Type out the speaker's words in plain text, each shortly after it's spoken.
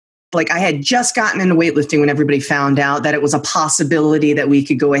Like I had just gotten into weightlifting when everybody found out that it was a possibility that we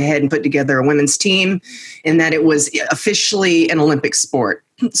could go ahead and put together a women's team and that it was officially an Olympic sport.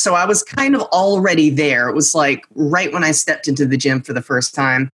 So I was kind of already there. It was like right when I stepped into the gym for the first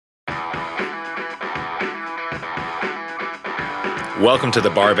time. Welcome to the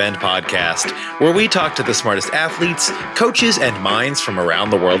Barbend Podcast, where we talk to the smartest athletes, coaches, and minds from around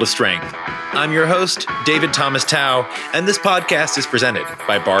the world of strength. I'm your host, David Thomas Tao, and this podcast is presented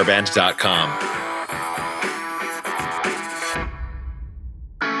by Barbend.com.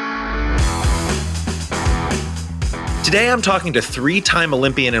 Today I'm talking to three-time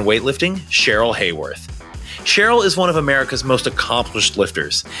Olympian in weightlifting, Cheryl Hayworth. Cheryl is one of America's most accomplished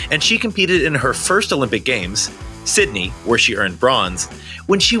lifters, and she competed in her first Olympic Games, Sydney, where she earned bronze,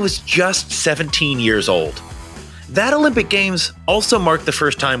 when she was just 17 years old. That Olympic Games also marked the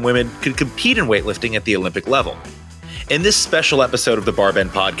first time women could compete in weightlifting at the Olympic level. In this special episode of the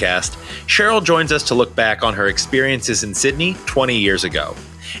Barbend Podcast, Cheryl joins us to look back on her experiences in Sydney 20 years ago,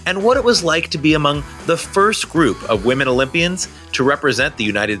 and what it was like to be among the first group of women Olympians to represent the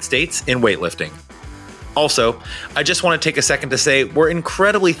United States in weightlifting. Also, I just want to take a second to say we're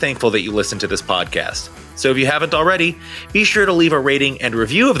incredibly thankful that you listen to this podcast. So if you haven't already, be sure to leave a rating and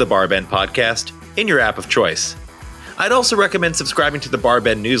review of the Barbend Podcast in your app of choice. I'd also recommend subscribing to the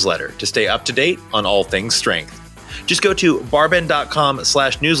Barbend newsletter to stay up to date on all things strength. Just go to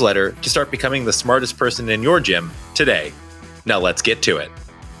barbend.com/newsletter to start becoming the smartest person in your gym today. Now let's get to it.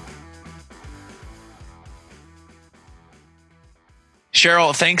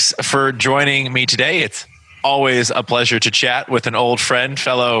 Cheryl, thanks for joining me today. It's always a pleasure to chat with an old friend,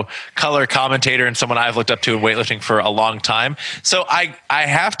 fellow color commentator, and someone I've looked up to in weightlifting for a long time. So I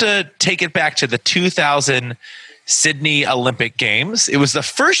have to take it back to the 2000 Sydney Olympic Games. It was the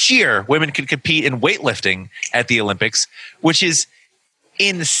first year women could compete in weightlifting at the Olympics, which is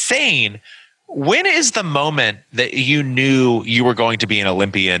insane. When is the moment that you knew you were going to be an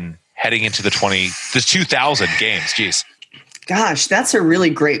Olympian heading into the 2000 Games? Jeez. Gosh, that's a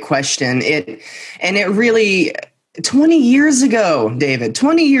really great question. It really 20 years ago, David,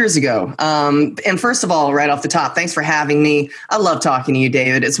 20 years ago. And first of all, right off the top, thanks for having me. I love talking to you,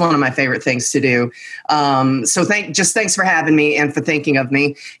 David. It's one of my favorite things to do. So thanks for having me and for thinking of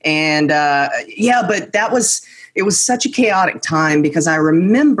me. And but it was such a chaotic time because I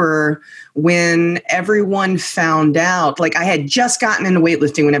remember when everyone found out, like I had just gotten into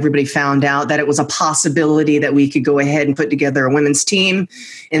weightlifting when everybody found out that it was a possibility that we could go ahead and put together a women's team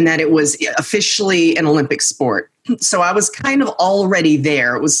and that it was officially an Olympic sport. So I was kind of already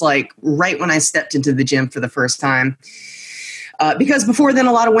there. It was like right when I stepped into the gym for the first time. Because before then,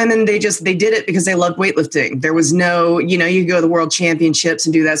 a lot of women, they did it because they loved weightlifting. There was no, you go to the world championships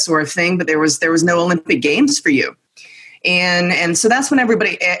and do that sort of thing, but there was no Olympic Games for you. And so that's when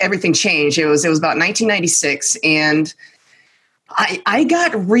everything changed. It was about 1996. And I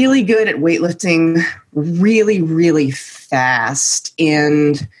got really good at weightlifting really, really fast.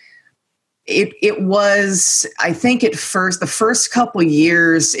 And it was, I think the first couple of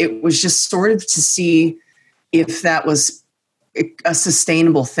years, it was just sort of to see if that was a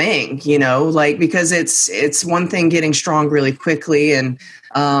sustainable thing, because it's one thing getting strong really quickly and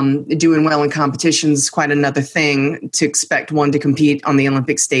doing well in competitions, quite another thing to expect one to compete on the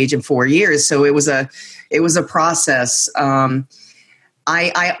Olympic stage in 4 years. So it was a process.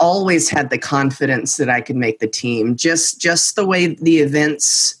 I always had the confidence that I could make the team. Just the way the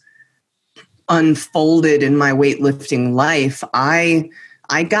events unfolded in my weightlifting life, I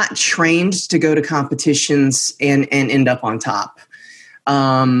got trained to go to competitions and end up on top.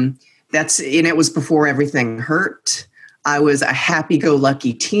 It was before everything hurt. I was a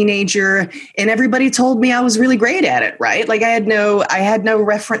happy-go-lucky teenager, and everybody told me I was really great at it, right? Like I had no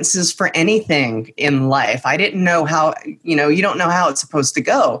references for anything in life. I didn't know how, you don't know how it's supposed to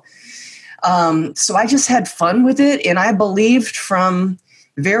go. So I just had fun with it, and I believed from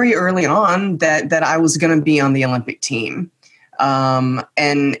very early on that I was going to be on the Olympic team. And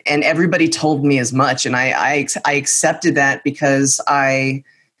everybody told me as much. And I accepted that because I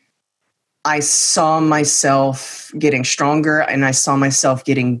saw myself getting stronger and I saw myself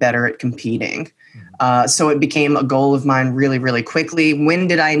getting better at competing. So it became a goal of mine really, really quickly. When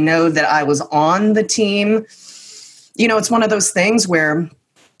did I know that I was on the team? It's one of those things where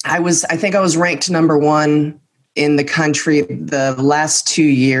I think I was ranked number one in the country the last 2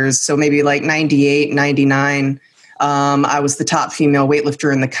 years. So maybe like 98, 99. I was the top female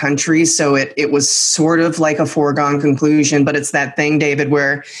weightlifter in the country. So it was sort of like a foregone conclusion, but it's that thing, David,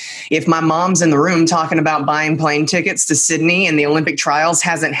 where if my mom's in the room talking about buying plane tickets to Sydney and the Olympic trials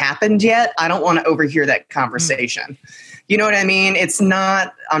hasn't happened yet, I don't want to overhear that conversation. You know what I mean?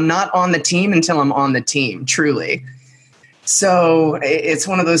 I'm not on the team until I'm on the team, truly. So it's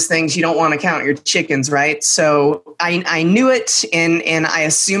one of those things you don't want to count your chickens, right? So I knew it, and I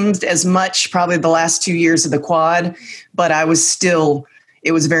assumed as much probably the last 2 years of the quad, but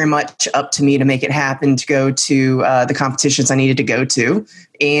it was very much up to me to make it happen, to go to the competitions I needed to go to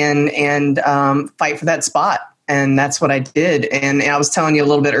and fight for that spot. And that's what I did. And I was telling you a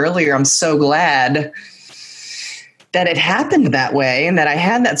little bit earlier, I'm so glad that it happened that way and that I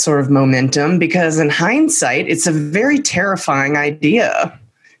had that sort of momentum, because in hindsight, it's a very terrifying idea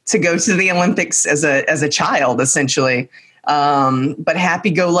to go to the Olympics as a child, essentially. But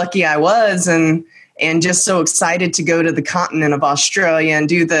happy-go-lucky I was, and just so excited to go to the continent of Australia and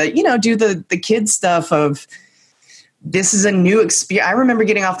do the kid stuff of, this is a new experience. I remember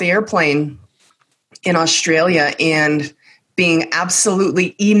getting off the airplane in Australia and being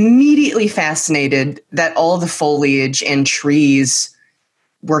absolutely immediately fascinated that all the foliage and trees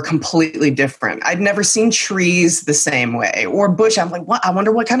were completely different. I'd never seen trees the same way, or bush. I'm like, what? I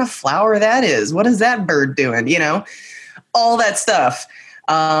wonder what kind of flower that is. What is that bird doing? All that stuff.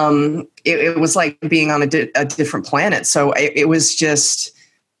 It was like being on a different planet. So it was just,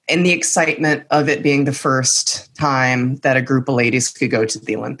 and the excitement of it being the first time that a group of ladies could go to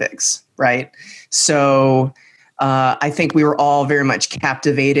the Olympics, right? So I think we were all very much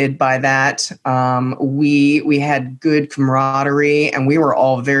captivated by that. We had good camaraderie, and we were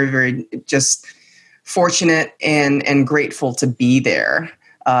all very, very just fortunate and grateful to be there.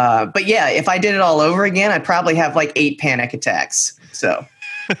 But yeah, if I did it all over again, I'd probably have like 8 panic attacks. So.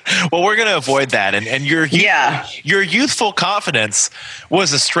 Well, we're going to avoid that. And your youthful confidence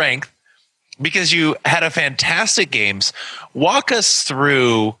was a strength, because you had a fantastic games. Walk us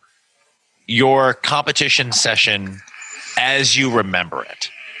through your competition session as you remember it.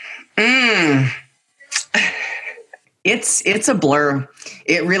 It's a blur.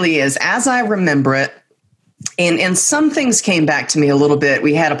 It really is. As I remember it, and some things came back to me a little bit.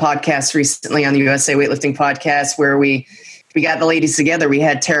 We had a podcast recently on the USA Weightlifting Podcast where we got the ladies together. We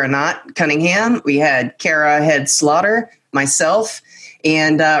had Tara Knott Cunningham, we had Kara Head Slaughter, myself,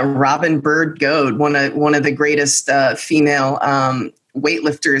 and Robin Bird Goad, one of the greatest female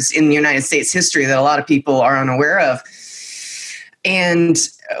weightlifters in the United States history that a lot of people are unaware of. And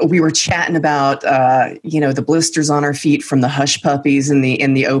we were chatting about, the blisters on our feet from the hush puppies in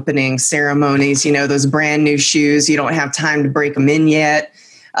the opening ceremonies, those brand new shoes. You don't have time to break them in yet.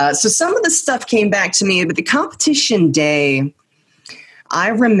 So some of the stuff came back to me, but the competition day, I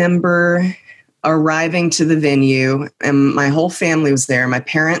remember arriving to the venue and my whole family was there, my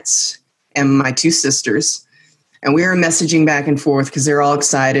parents and my 2 sisters. And we were messaging back and forth because they're all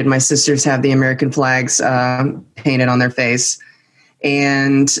excited. My sisters have the American flags painted on their face.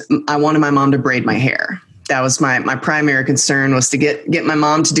 And I wanted my mom to braid my hair. That was my primary concern, was to get my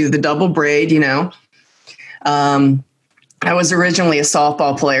mom to do the double braid, I was originally a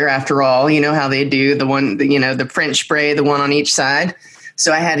softball player, after all. You know how they do the French braid, the one on each side.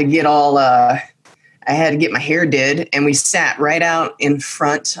 So I had to get my hair did, and we sat right out in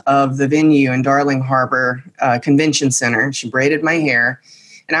front of the venue in Darling Harbor Convention Center. She braided my hair,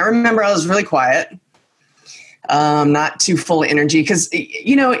 and I remember I was really quiet, not too full of energy, because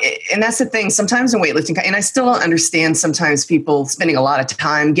and that's the thing. Sometimes in weightlifting, and I still don't understand sometimes people spending a lot of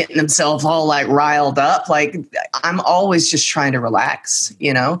time getting themselves all like riled up. Like, I'm always just trying to relax,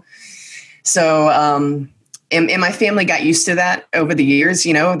 So. And my family got used to that over the years.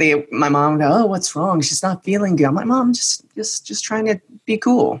 My mom would go, "Oh, what's wrong? She's not feeling good." I'm like, "Mom, just trying to be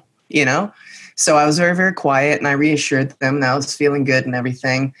cool, So I was very, very quiet, and I reassured them that I was feeling good and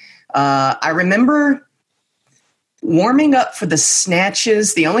everything. I remember warming up for the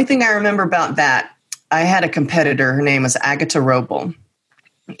snatches. The only thing I remember about that, I had a competitor. Her name was Agata Roble,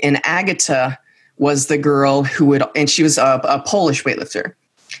 and Agata was the girl and she was a Polish weightlifter.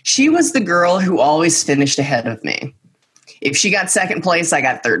 She was the girl who always finished ahead of me. If she got second place, I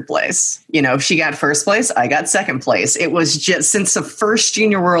got third place. If she got first place, I got second place. It was just since the first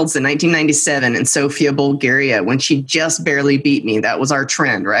Junior Worlds in 1997 in Sofia, Bulgaria, when she just barely beat me. That was our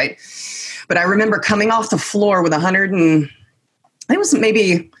trend, right? But I remember coming off the floor with I think it was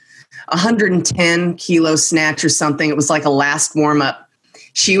maybe 110 kilo snatch or something. It was like a last warm up.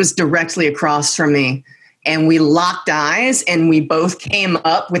 She was directly across from me. And we locked eyes, and we both came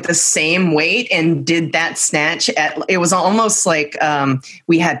up with the same weight and did that snatch. It was almost like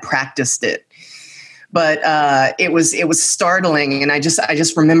we had practiced it, but it was startling. And I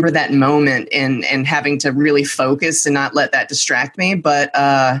just remember that moment and having to really focus and not let that distract me. But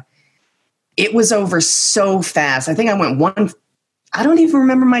it was over so fast. I think I went I don't even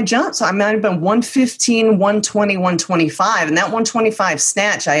remember my jumps. I might have been 115, 120, 125. And that 125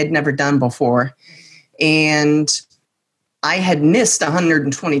 snatch I had never done before. And I had missed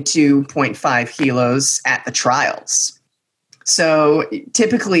 122.5 kilos at the trials. So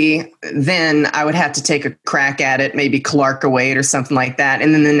typically then I would have to take a crack at it, maybe Clark a weight or something like that.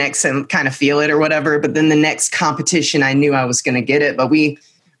 And then the next kind of feel it or whatever. But then the next competition, I knew I was going to get it. But we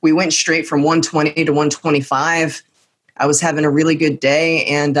went straight from 120 to 125. I was having a really good day.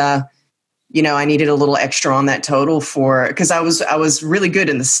 And, I needed a little extra on that total because I was really good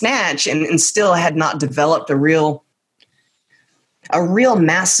in the snatch and still had not developed a real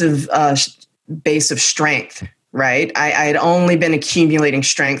massive base of strength. Right. I had only been accumulating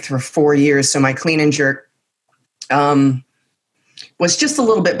strength for 4 years. So my clean and jerk was just a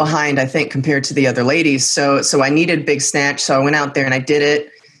little bit behind, I think, compared to the other ladies. So I needed big snatch. So I went out there and I did it.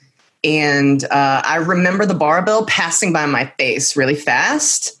 And I remember the barbell passing by my face really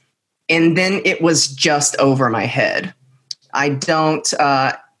fast. And then it was just over my head.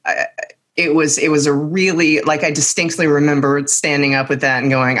 It was a really, like, I distinctly remember standing up with that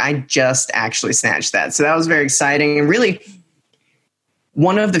and going, I just actually snatched that. So that was very exciting. And really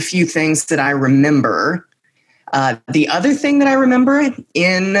one of the few things that I remember, the other thing that I remember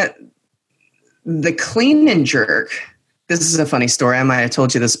in the clean and jerk, this is a funny story. I might have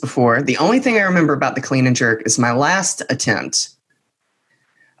told you this before. The only thing I remember about the clean and jerk is my last attempt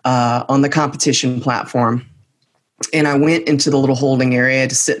on the competition platform. And I went into the little holding area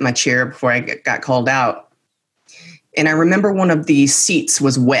to sit in my chair before I got called out. And I remember one of the seats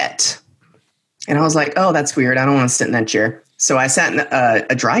was wet. And I was like, oh, that's weird. I don't want to sit in that chair. So I sat in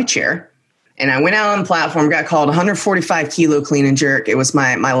a dry chair. And I went out on the platform, got called 145 kilo clean and jerk. It was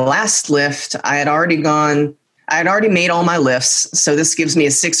my last lift. I had already made all my lifts. So this gives me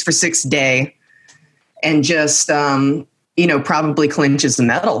a 6 for 6 day and just, probably clinches the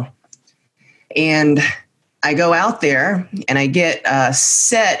medal. And I go out there and I get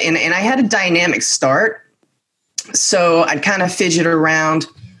set and I had a dynamic start. So I'd kind of fidget around,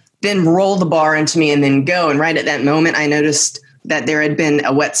 then roll the bar into me and then go. And right at that moment, I noticed that there had been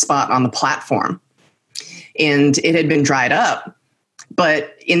a wet spot on the platform and it had been dried up.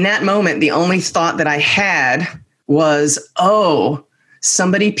 But in that moment, the only thought that I had was, oh,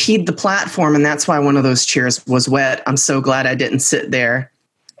 somebody peed the platform. And that's why one of those chairs was wet. I'm so glad I didn't sit there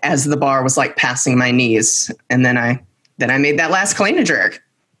as the bar was like passing my knees. And then I made that last clean and jerk.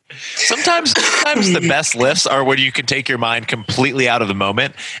 Sometimes the best lifts are when you can take your mind completely out of the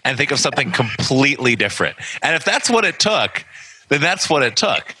moment and think of something completely different. And if that's what it took, then that's what it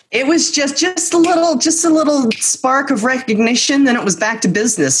took. It was just a little spark of recognition. Then it was back to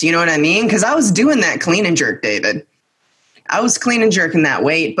business. You know what I mean? Because I was doing that clean and jerk, David. I was clean and jerking that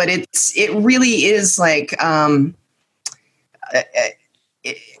weight, but it really is like,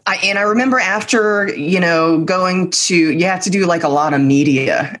 I remember after, going to, you have to do like a lot of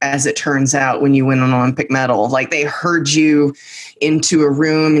media, as it turns out, when you win an Olympic medal. Like they herd you into a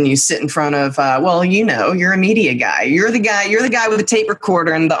room and you sit in front of, you're a media guy. You're the guy with the tape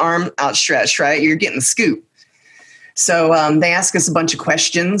recorder and the arm outstretched, right? You're getting the scoop. So they ask us a bunch of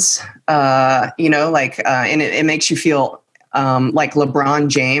questions, and it makes you feel like LeBron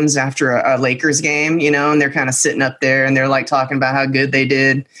James after a Lakers game, and they're kind of sitting up there and they're like talking about how good they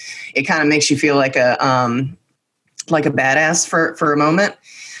did. It kind of makes you feel like a badass for a moment.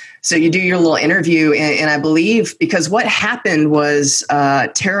 So you do your little interview, and I believe, because what happened was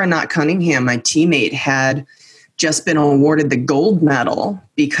Tara Knott Cunningham, my teammate, had just been awarded the gold medal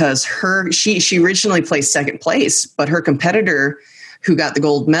because she originally placed second place, but her competitor who got the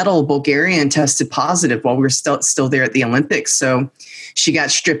gold medal, Bulgarian, tested positive while we were still there at the Olympics. So she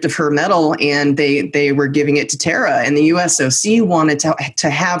got stripped of her medal and they were giving it to Tara. And the USOC wanted to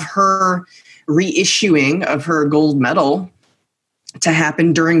have her reissuing of her gold medal to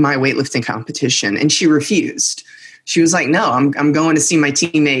happen during my weightlifting competition. And she refused. She was like, no, I'm going to see my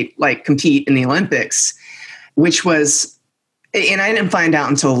teammate like compete in the Olympics, which was, and I didn't find out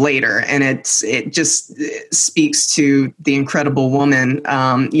until later. And it just speaks to the incredible woman,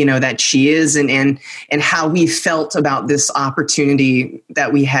 that she is and how we felt about this opportunity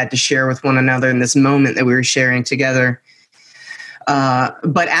that we had to share with one another in this moment that we were sharing together.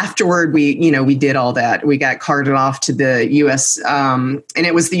 But afterward, we did all that. We got carted off to the US, and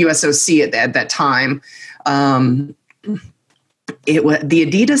it was the USOC at that time. It was the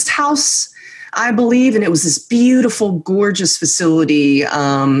Adidas house, I believe, and it was this beautiful, gorgeous facility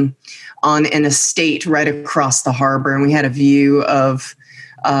on an estate right across the harbor, and we had a view of,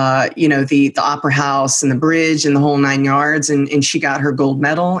 the Opera House and the bridge and the whole 9 yards. And she got her gold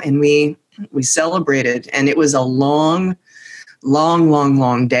medal, and we celebrated, and it was a long,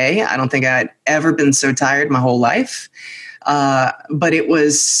 long day. I don't think I'd ever been so tired my whole life. But it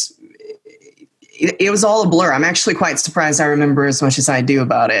was all a blur. I'm actually quite surprised I remember as much as I do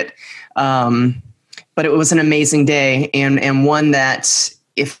about it. But it was an amazing day, and one that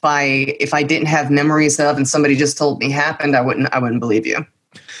if I didn't have memories of and somebody just told me happened, I wouldn't believe you.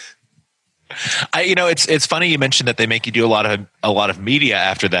 It's funny you mentioned that they make you do a lot of media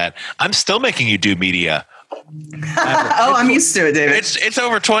after that. I'm still making you do media. I'm used to it, David. It's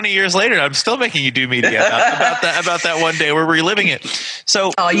over 20 years later. I'm still making you do media about that one day. We're reliving it.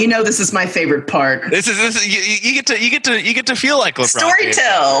 So, this is my favorite part. This is you get to feel like LeBron. Story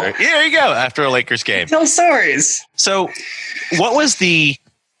tell. Yeah, there you go. After a Lakers game, tell stories. So, what was the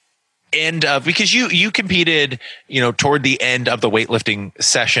end of, because you competed, toward the end of the weightlifting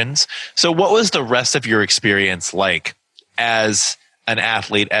sessions. So, what was the rest of your experience like as an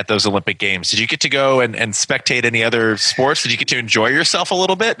athlete at those Olympic Games? Did you get to go and spectate any other sports? Did you get to enjoy yourself a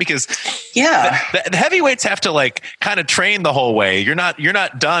little bit? Because the heavyweights have to kind of train the whole way. You're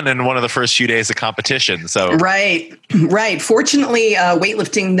not done in one of the first few days of competition. So right. Fortunately,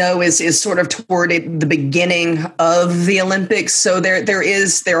 weightlifting though is sort of toward the beginning of the Olympics. So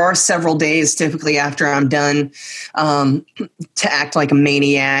there are several days typically after I'm done to act like a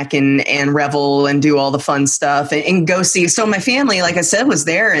maniac and revel and do all the fun stuff and go see. So my family, like I said, was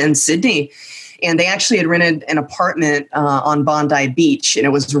there in Sydney, and they actually had rented an apartment on Bondi Beach, and it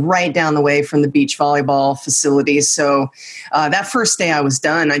was right down the way from the beach volleyball facility. So that first day I was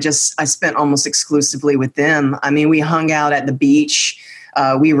done, I spent almost exclusively with them. I mean, we hung out at the beach.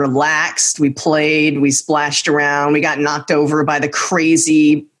 We relaxed, we played, we splashed around, we got knocked over by the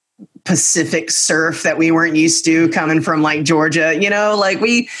crazy Pacific surf that we weren't used to coming from Georgia. You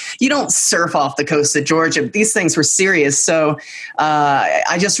don't surf off the coast of Georgia. These things were serious. So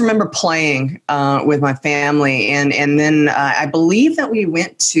I just remember playing with my family. And then I believe that we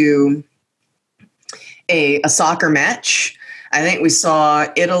went to a soccer match. I think we saw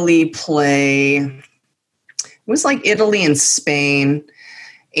Italy play. It was Italy and Spain.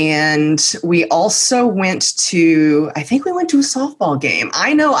 And we also went to a softball game.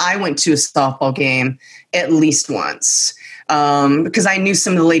 I know I went to a softball game at least once because I knew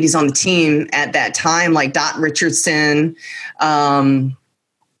some of the ladies on the team at that time, like Dot Richardson and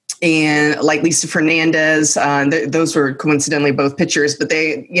Lisa Fernandez. Those were coincidentally both pitchers, but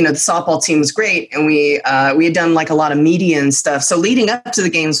the softball team was great. And we had done a lot of media and stuff. So leading up to the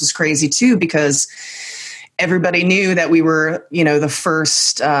games was crazy too, because everybody knew that we were, the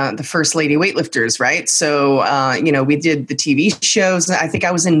first lady weightlifters, right? So, we did the TV shows. I think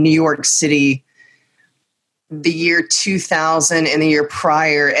I was in New York City the year 2000 and the year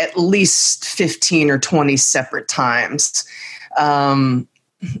prior at least 15 or 20 separate times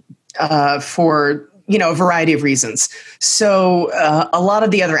for, a variety of reasons. So a lot of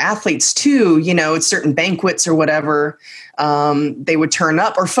the other athletes too, at certain banquets or whatever, they would turn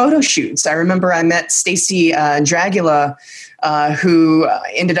up, or photo shoots. I remember I met Stacy Dragula, who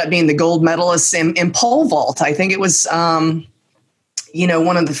ended up being the gold medalist in pole vault. I think it was, one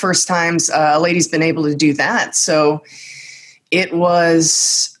of the first times a lady's been able to do that. So it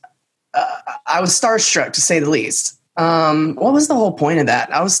was, I was starstruck to say the least. What was the whole point of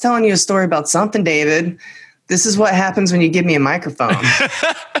that? I was telling you a story about something, David. This is what happens when you give me a microphone.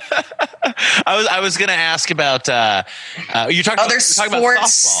 I was going to ask about you're talking other about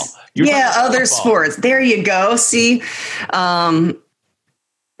sports. Softball. Other sports. There you go. See, softball.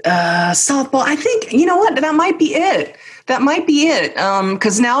 I think you know what, that might be it.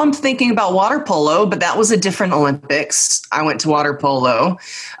 Because now I'm thinking about water polo, but that was a different Olympics. I went to water polo.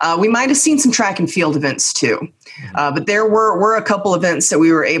 We might have seen some track and field events too. But there were a couple events that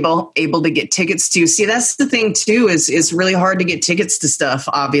we were able to get tickets to. See, that's the thing too, is really hard to get tickets to stuff.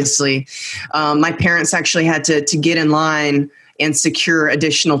 Obviously, my parents actually had to get in line and secure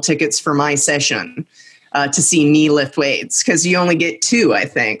additional tickets for my session to see me lift weights, because you only get 2, I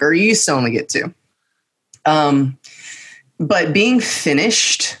think, or you used to only get 2. But being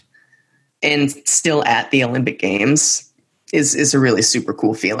finished and still at the Olympic Games is a really super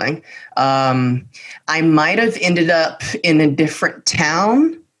cool feeling. I might have ended up in a different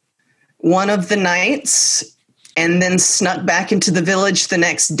town one of the nights and then snuck back into the village the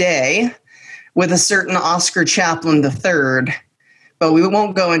next day with a certain Oscar Chaplin III. But we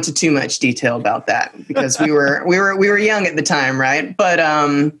won't go into too much detail about that because we were young at the time, right? But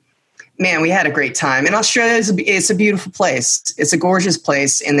man, we had a great time. And Australia is a beautiful place. It's a gorgeous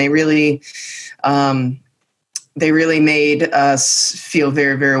place, and they really made us feel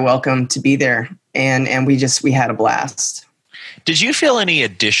very, very welcome to be there. And we had a blast. Did you feel any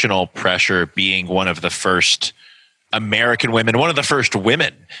additional pressure being one of the first American women, one of the first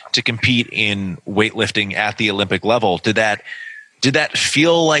women to compete in weightlifting at the Olympic level. Did that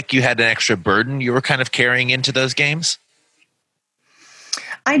feel like you had an extra burden you were kind of carrying into those games?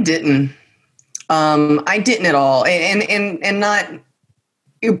 I didn't. I didn't at all. And not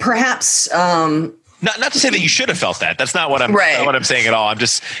perhaps, not to say that you should have felt that. That's not what I'm, right. Not what I'm saying at all. I'm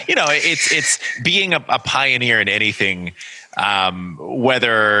just, it's being a pioneer in anything.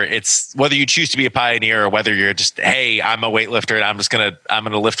 Whether you choose to be a pioneer or whether you're just, hey, I'm a weightlifter and I'm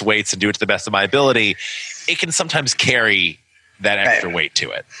going to lift weights and do it to the best of my ability, it can sometimes carry that extra weight to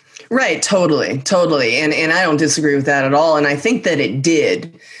it. Right. Totally. And I don't disagree with that at all. And I think that it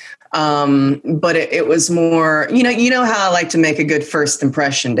did. But it was more, you know how I like to make a good first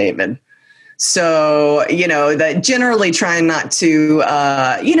impression, David. So, that generally trying not to,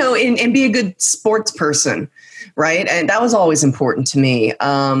 and be a good sports person. Right. And that was always important to me.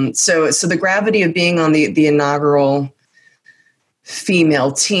 So the gravity of being on the inaugural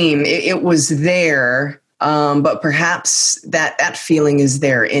female team, it was there. But perhaps that feeling is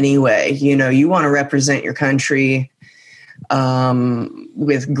there anyway. You want to represent your country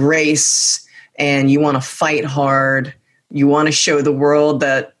with grace, and you want to fight hard. You want to show the world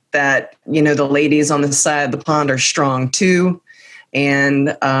that the ladies on the side of the pond are strong too.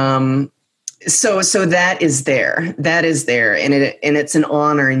 And so that is there. That is there, and it's an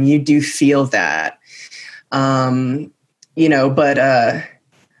honor, and you do feel that. But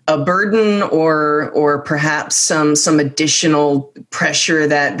a burden or perhaps some additional pressure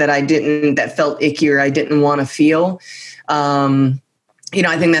that felt icky or I didn't want to feel.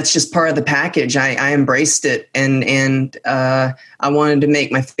 I think that's just part of the package. I embraced it, and I wanted to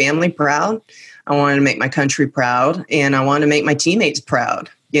make my family proud. I wanted to make my country proud, and I wanted to make my teammates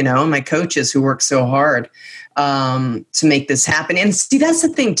proud. My coaches who worked so hard to make this happen. And see, that's the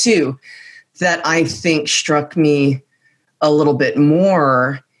thing too that I think struck me a little bit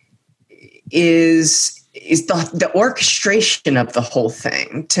more is the orchestration of the whole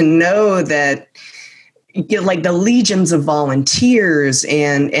thing. To know that like the legions of volunteers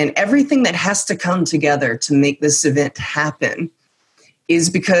and everything that has to come together to make this event happen is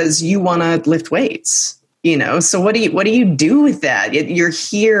because you want to lift weights. So what do you do with that? You're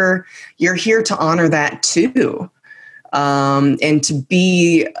here to honor that too, and to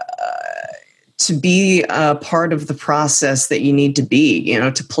be a part of the process that you need to be.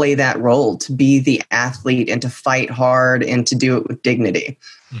 To play that role, to be the athlete, and to fight hard, and to do it with dignity.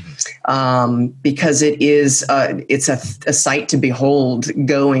 Mm-hmm. Because it's a sight to behold.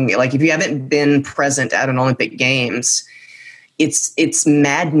 Going, like, if you haven't been present at an Olympic Games, it's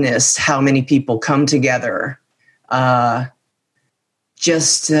madness how many people come together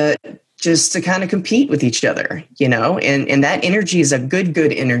just to kind of compete with each other, and that energy is a good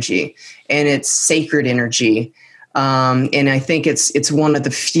energy, and it's sacred energy. And I think it's one of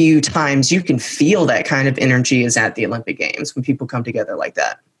the few times you can feel that kind of energy is at the Olympic Games, when people come together like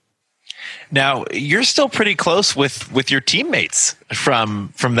that. Now, you're still pretty close with your teammates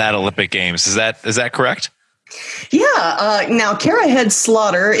from that Olympic Games. Is that correct? Yeah. Now, Kara Head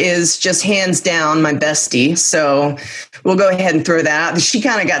Slaughter is just hands down my bestie. So we'll go ahead and throw that out. She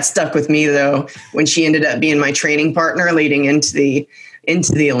kind of got stuck with me, though, when she ended up being my training partner leading into the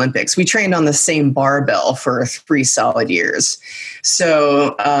Olympics. We trained on the same barbell for 3 solid years.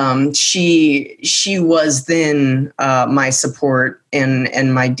 So she was then my support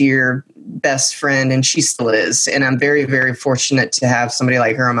and my dear best friend, and she still is. And I'm very, very fortunate to have somebody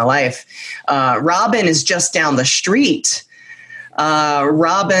like her in my life. Robin is just down the street.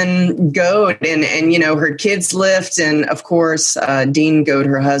 Robin Goad and her kids lift. And of course, Dean Goad,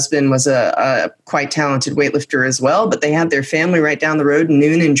 her husband, was a quite talented weightlifter as well, but they have their family right down the road in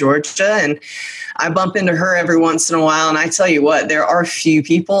Noonan, Georgia. And I bump into her every once in a while. And I tell you what, there are few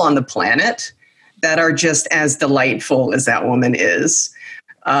people on the planet that are just as delightful as that woman is.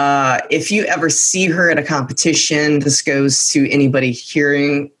 If you ever see her at a competition, this goes to anybody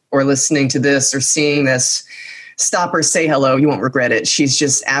hearing or listening to this or seeing this, stop her, say hello. You won't regret it. She's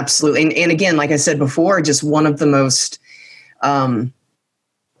just absolutely, and again, like I said before, just one of the most, one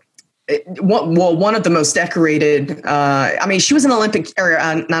of the most decorated. She was an Olympic, or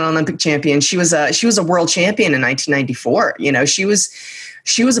not an Olympic champion. She was a world champion in 1994.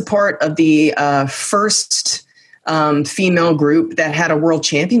 She was a part of the first female group that had a world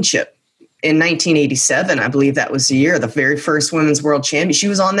championship in 1987. I believe that was the year, the very first women's world champion. She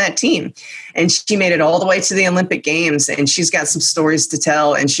was on that team, and she made it all the way to the Olympic Games, and she's got some stories to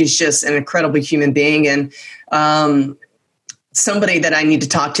tell, and she's just an incredible human being. And somebody that I need to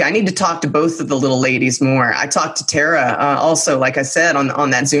talk to. I need to talk to both of the little ladies more. I talked to Tara also, like I said, on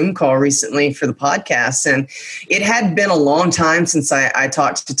that Zoom call recently for the podcast. And it had been a long time since I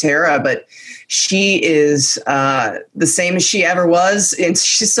talked to Tara, but she is the same as she ever was. And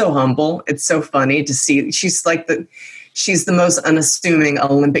she's so humble. It's so funny to see. She's the most unassuming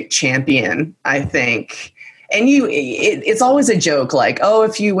Olympic champion, I think. And it's always a joke, like, oh,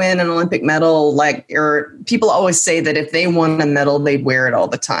 if you win an Olympic medal, or people always say that if they won a medal, they'd wear it all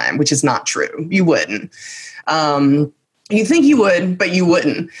the time, which is not true. You wouldn't. You think you would, but you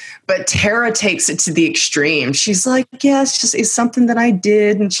wouldn't. But Tara takes it to the extreme. She's like, yeah, it's something that I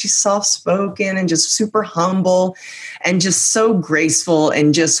did. And she's soft-spoken and just super humble and just so graceful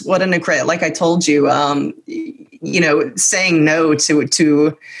and just what an incredible, like I told you, saying no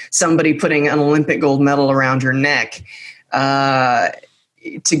to somebody putting an Olympic gold medal around your neck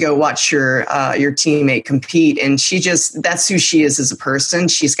to go watch your teammate compete. And that's who she is as a person.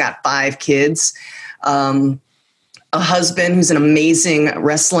 She's got 5 kids, a husband who's an amazing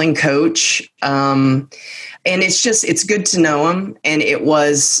wrestling coach. And it's good to know him. And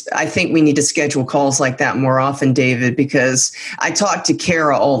I think we need to schedule calls like that more often, David, because I talk to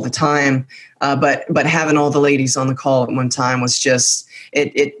Kara all the time. But having all the ladies on the call at one time was just,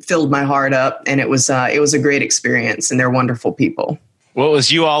 it filled my heart up, and it was a great experience, and they're wonderful people. Well, it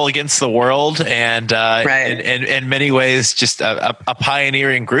was you all against the world, and right. in many ways, just a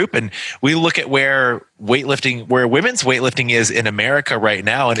pioneering group. And we look at where women's weightlifting is in America right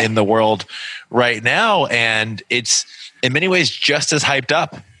now and in the world right now, and it's in many ways just as hyped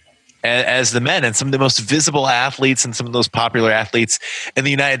up as the men. And some of the most visible athletes and some of those popular athletes in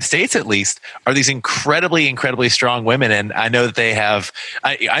the United States, at least, are these incredibly, incredibly strong women. And I know that they have,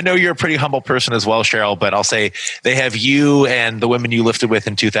 I know you're a pretty humble person as well, Cheryl, but I'll say they have you and the women you lifted with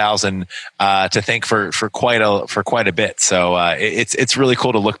in 2000 to thank for quite a bit. So it's really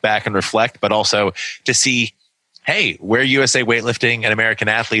cool to look back and reflect, but also to see, hey, where USA weightlifting and American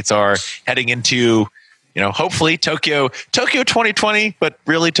athletes are heading into, hopefully Tokyo 2020, but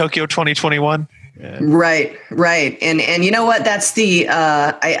really Tokyo 2021. Yeah. Right. And you know what? That's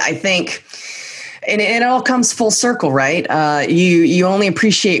I think, and it all comes full circle, right? You only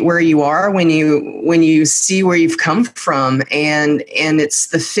appreciate where you are when you see where you've come from, and it's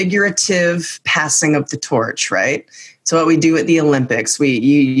the figurative passing of the torch, right? So what we do at the Olympics,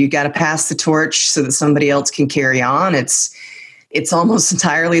 you got to pass the torch so that somebody else can carry on. It's almost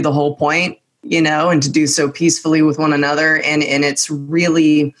entirely the whole point. And to do so peacefully with one another. And it's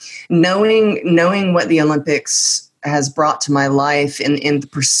really knowing what the Olympics has brought to my life in the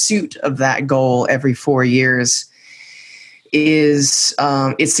pursuit of that goal every 4 years is,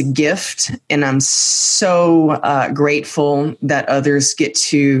 it's a gift. And I'm so grateful that others get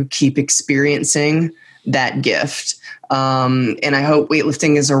to keep experiencing that gift. And I hope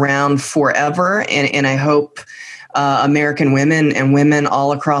weightlifting is around forever. And I hope American women and women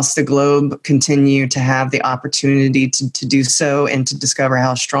all across the globe continue to have the opportunity to do so and to discover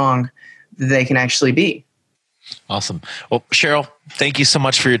how strong they can actually be. Awesome. Well, Cheryl, thank you so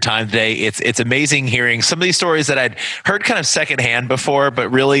much for your time today. It's amazing hearing some of these stories that I'd heard kind of secondhand before, but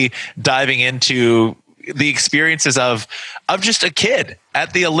really diving into the experiences of just a kid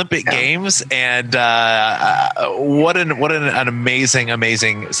at the Olympic Games, and what an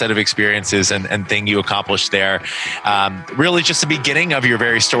amazing set of experiences and thing you accomplished there. Really just the beginning of your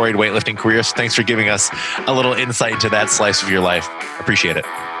very storied weightlifting career. So thanks for giving us a little insight into that slice of your life. Appreciate it.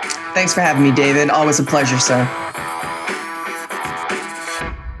 Thanks for having me, David. Always a pleasure, sir.